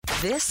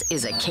This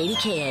is a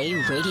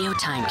KDKA radio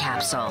time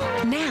capsule.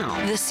 Now,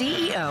 the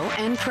CEO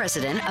and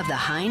president of the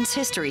Heinz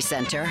History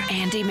Center,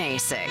 Andy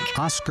Masich.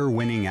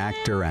 Oscar-winning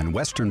actor and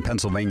Western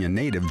Pennsylvania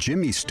native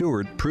Jimmy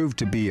Stewart proved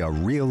to be a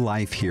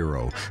real-life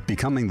hero,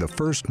 becoming the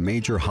first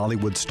major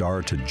Hollywood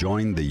star to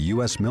join the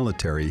U.S.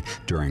 military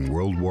during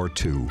World War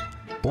II.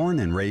 Born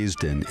and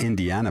raised in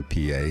Indiana,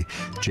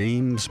 PA,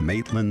 James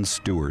Maitland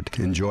Stewart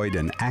enjoyed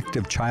an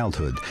active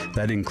childhood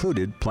that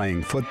included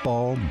playing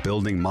football,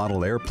 building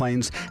model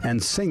airplanes,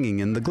 and singing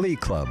in the Glee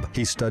Club.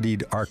 He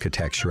studied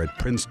architecture at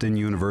Princeton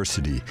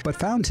University, but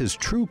found his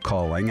true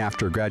calling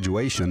after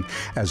graduation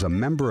as a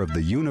member of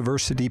the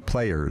University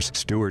Players.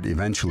 Stewart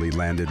eventually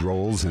landed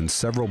roles in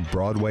several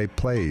Broadway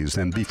plays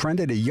and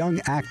befriended a young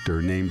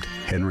actor named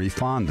Henry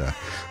Fonda,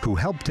 who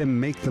helped him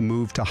make the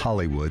move to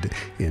Hollywood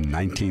in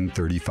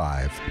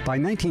 1935. By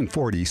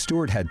 1940,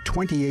 Stewart had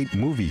 28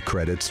 movie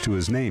credits to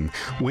his name,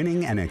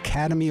 winning an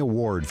Academy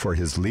Award for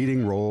his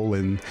leading role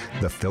in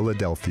The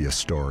Philadelphia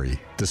Story.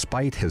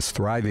 Despite his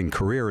thriving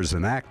career as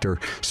an actor,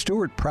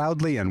 Stewart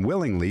proudly and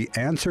willingly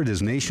answered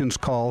his nation's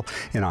call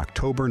in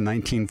October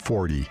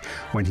 1940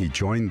 when he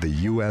joined the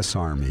U.S.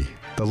 Army.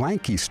 The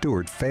lanky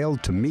Stewart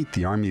failed to meet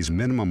the Army's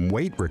minimum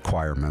weight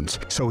requirements,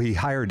 so he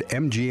hired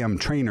MGM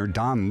trainer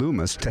Don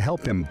Loomis to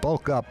help him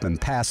bulk up and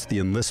pass the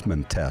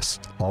enlistment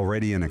test.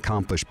 Already an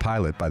accomplished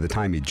pilot by the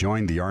time he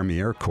joined the Army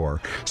Air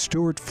Corps,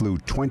 Stewart flew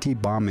 20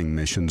 bombing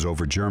missions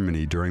over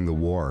Germany during the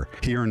war.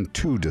 He earned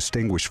 2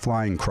 distinguished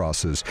flying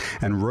crosses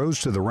and rose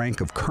to the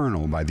rank of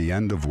colonel by the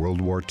end of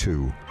World War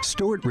II.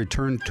 Stewart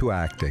returned to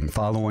acting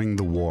following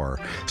the war,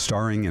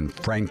 starring in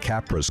Frank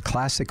Capra's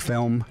classic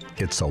film,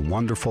 It's a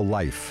Wonderful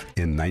Life,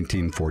 in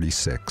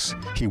 1946.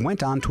 He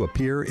went on to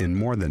appear in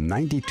more than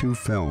 92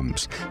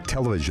 films,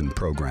 television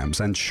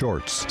programs, and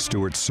shorts.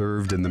 Stewart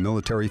served in the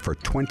military for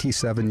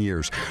 27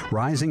 years,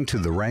 rising to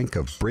the rank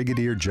of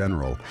Brigadier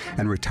General,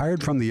 and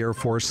retired from the Air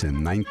Force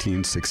in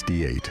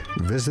 1968.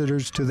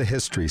 Visitors to the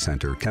History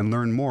Center can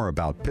learn more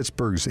about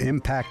Pittsburgh's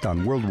impact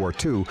on World War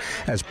II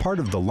as part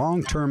of the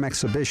long-term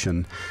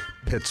exhibition,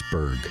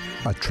 Pittsburgh,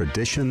 a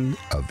Tradition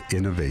of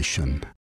Innovation.